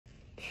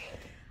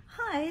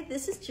Hi,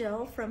 this is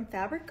Jill from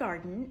Fabric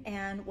Garden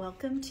and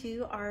welcome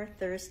to our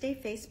Thursday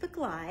Facebook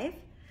Live.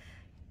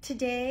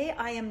 Today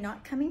I am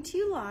not coming to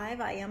you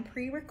live, I am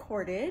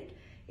pre-recorded.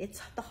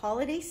 It's the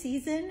holiday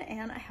season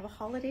and I have a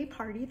holiday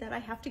party that I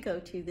have to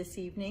go to this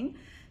evening,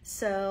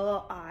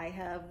 so I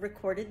have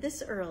recorded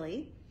this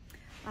early.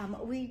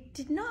 We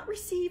did not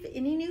receive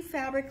any new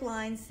fabric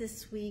lines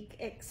this week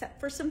except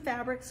for some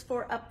fabrics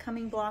for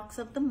upcoming blocks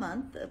of the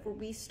month that will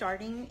be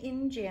starting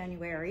in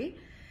January.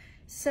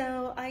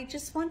 So I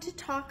just want to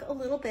talk a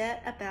little bit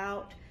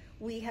about,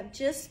 we have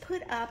just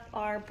put up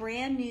our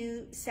brand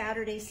new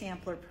Saturday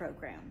Sampler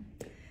program.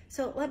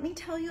 So let me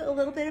tell you a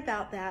little bit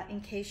about that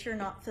in case you're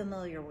not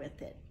familiar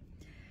with it.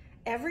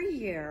 Every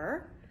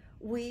year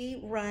we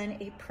run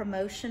a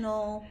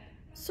promotional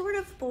sort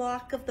of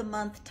block of the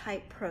month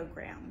type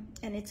program,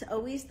 and it's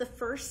always the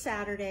first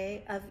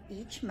Saturday of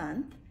each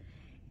month.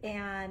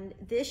 And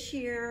this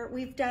year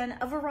we've done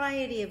a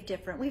variety of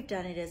different, we've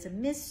done it as a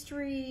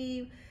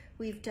mystery,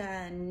 we've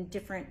done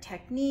different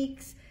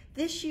techniques.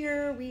 This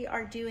year we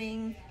are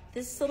doing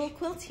this little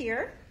quilt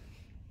here,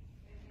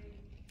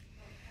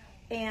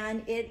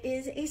 and it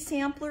is a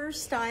sampler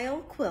style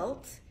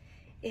quilt,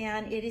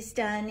 and it is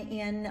done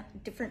in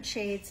different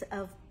shades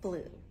of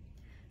blue.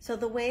 So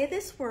the way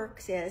this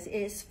works is it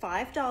is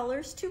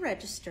 $5 to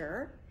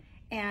register,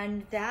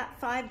 and that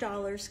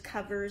 $5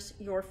 covers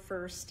your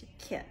first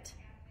kit.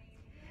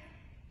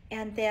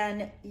 And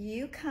then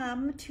you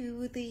come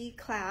to the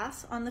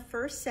class on the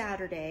first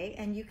Saturday,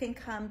 and you can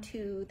come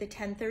to the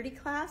 10:30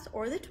 class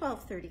or the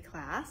 12:30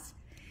 class.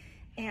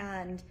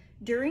 And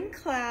during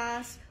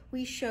class,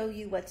 we show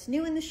you what's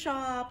new in the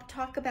shop,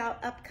 talk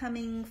about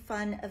upcoming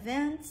fun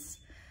events.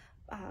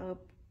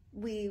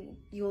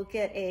 You'll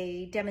get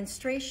a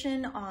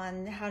demonstration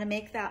on how to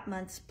make that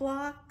month's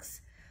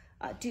blocks,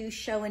 do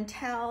show and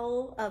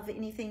tell of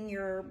anything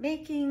you're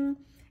making,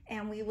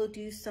 and we will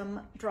do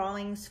some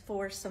drawings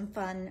for some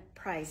fun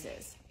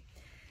prizes.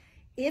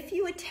 If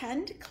you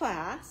attend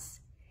class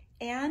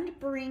and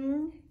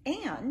bring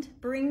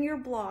your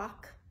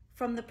block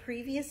from the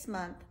previous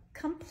month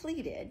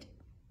completed,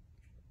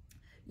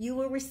 you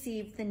will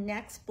receive the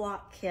next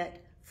block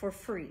kit for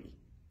free.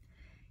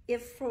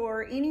 If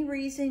for any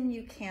reason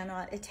you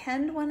cannot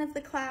attend one of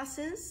the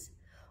classes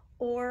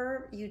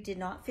or you did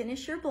not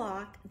finish your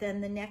block,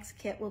 then the next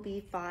kit will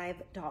be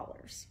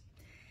 $5.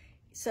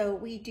 So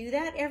we do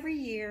that every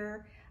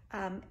year.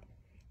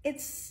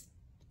 It's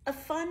a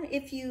fun,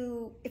 if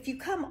you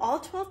come all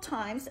 12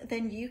 times,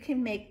 then you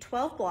can make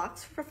 12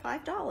 blocks for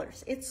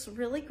 $5. It's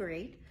really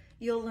great.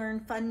 You'll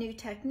learn fun new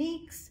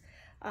techniques,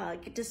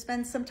 get to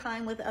spend some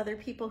time with other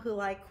people who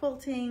like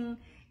quilting,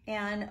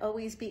 and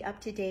always be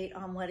up to date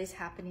on what is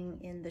happening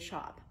in the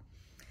shop.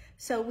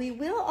 So we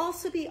will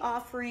also be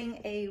offering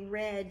a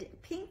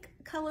red-pink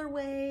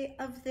colorway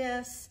of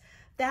this.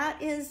 That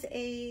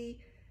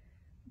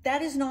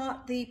is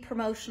not the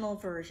promotional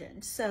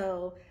version.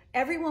 So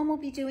everyone will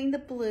be doing the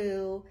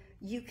blue.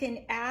 You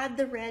can add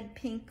the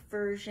red-pink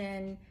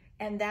version,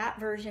 and that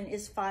version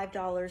is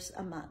 $5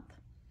 a month.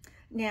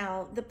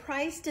 Now, the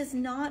price does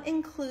not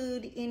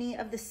include any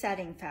of the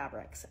setting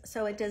fabrics.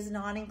 So it does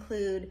not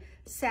include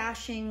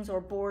sashings or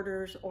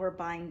borders or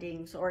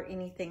bindings or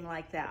anything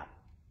like that.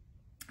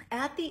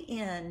 At the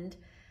end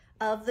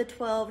of the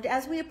 12,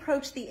 as we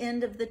approach the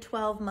end of the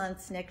 12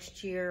 months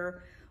next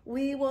year,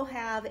 we will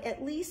have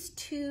at least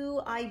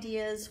 2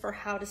 ideas for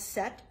how to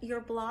set your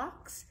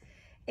blocks,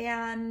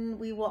 and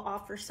we will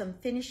offer some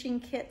finishing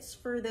kits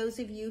for those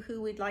of you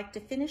who would like to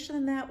finish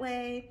them that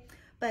way.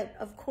 But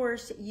of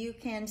course, you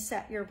can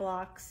set your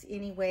blocks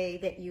any way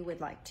that you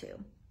would like to.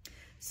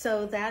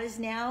 So that is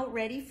now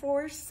ready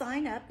for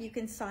sign up. You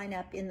can sign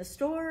up in the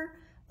store,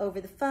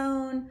 over the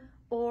phone,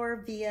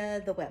 or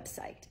via the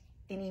website.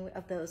 Any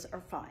of those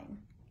are fine.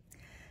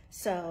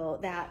 So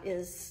that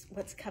is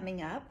what's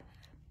coming up.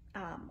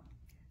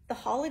 The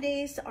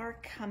holidays are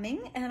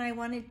coming, and I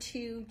wanted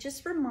to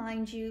just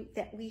remind you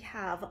that we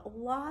have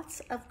lots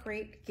of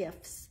great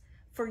gifts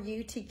for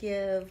you to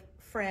give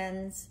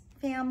friends,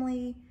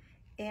 family,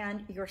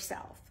 and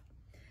yourself.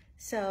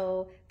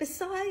 So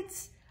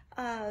besides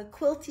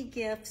quilty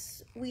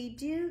gifts, we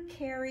do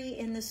carry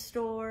in the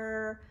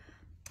store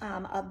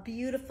a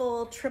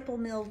beautiful triple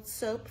milled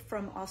soap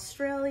from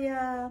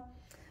Australia.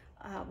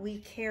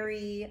 We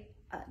carry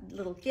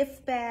little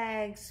gift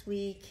bags.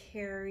 We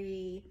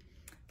carry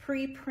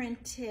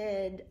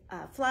pre-printed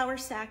flour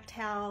sack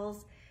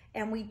towels,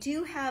 and we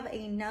do have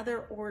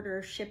another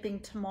order shipping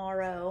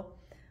tomorrow.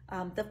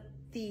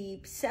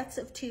 The sets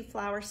of 2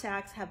 flour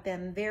sacks have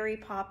been very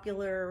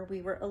popular.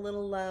 We were a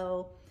little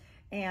low,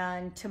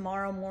 and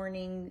tomorrow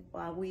morning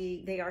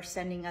they are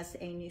sending us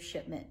a new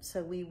shipment.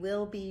 So we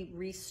will be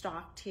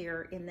restocked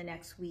here in the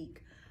next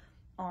week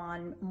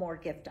on more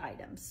gift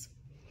items.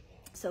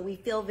 So we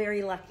feel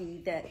very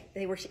lucky that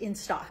they were in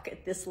stock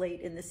at this late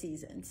in the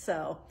season.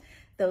 So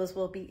those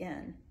will be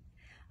in.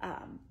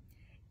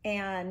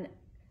 And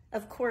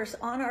Of course,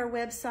 on our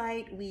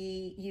website,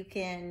 you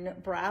can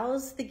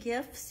browse the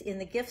gifts in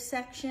the gift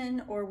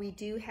section, or we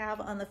do have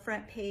on the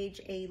front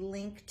page a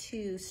link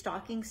to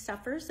stocking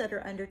stuffers that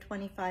are under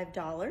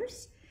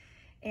 $25.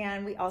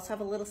 And we also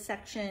have a little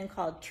section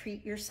called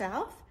Treat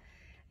Yourself.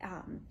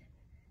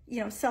 You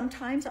know,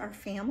 sometimes our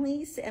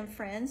families and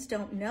friends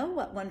don't know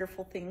what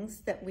wonderful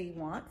things that we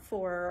want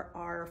for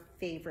our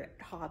favorite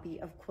hobby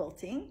of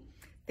quilting.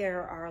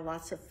 There are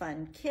lots of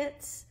fun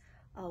kits,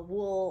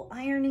 wool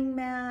ironing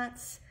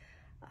mats.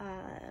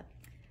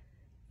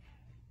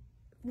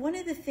 One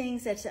of the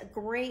things that's a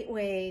great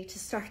way to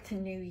start the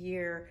new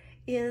year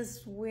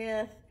is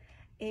with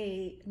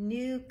a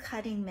new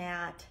cutting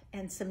mat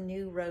and some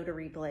new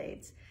rotary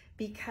blades,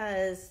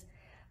 because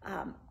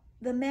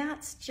the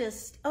mats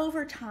just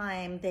over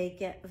time they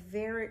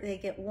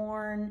get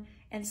worn,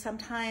 and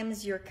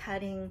sometimes your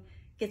cutting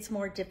gets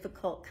more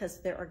difficult because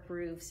there are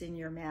grooves in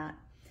your mat.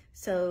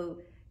 So,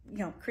 you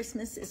know,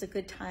 Christmas is a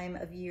good time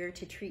of year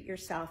to treat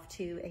yourself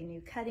to a new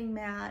cutting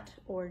mat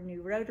or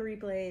new rotary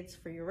blades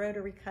for your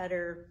rotary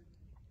cutter,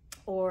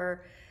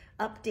 or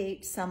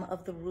update some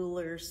of the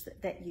rulers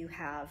that you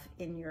have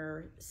in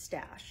your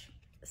stash.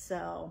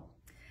 So,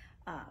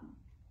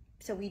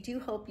 so we do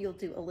hope you'll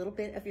do a little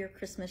bit of your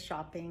Christmas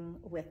shopping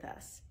with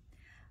us.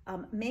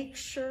 Make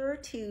sure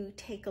to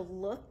take a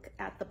look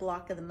at the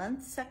Block of the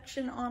Month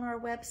section on our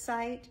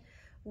website.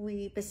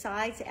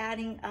 Besides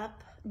adding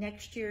up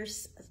next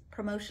year's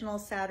promotional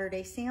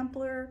Saturday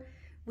sampler,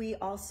 we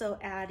also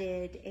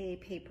added a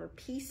paper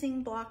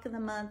piecing Block of the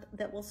Month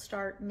that will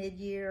start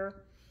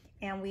mid-year,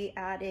 and we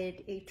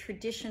added a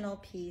traditional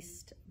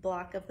pieced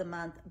Block of the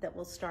Month that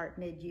will start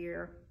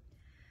mid-year.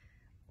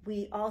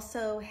 We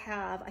also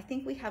have, I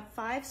think we have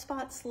 5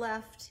 spots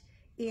left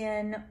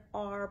in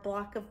our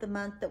Block of the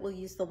Month that will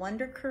use the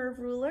Wonder Curve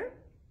ruler,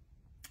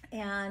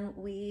 and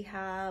we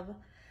have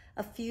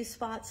a few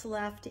spots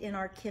left in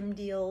our Kim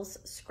Deals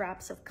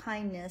Scraps of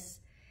Kindness,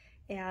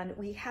 and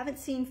we haven't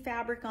seen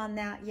fabric on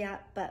that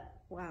yet, but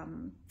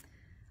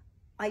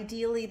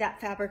ideally that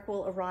fabric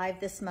will arrive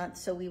this month,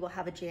 so we will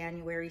have a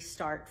January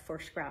start for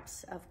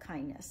Scraps of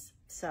Kindness.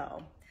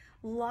 So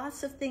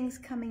lots of things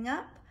coming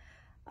up.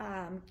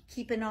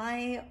 Keep an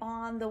eye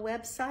on the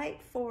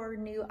website for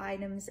new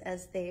items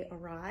as they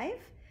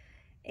arrive,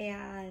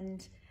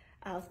 and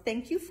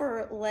thank you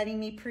for letting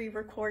me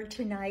pre-record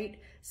tonight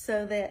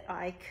so that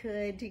I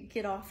could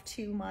get off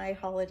to my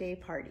holiday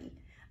party.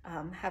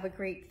 Have a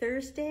great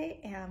Thursday,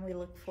 and we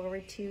look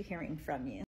forward to hearing from you.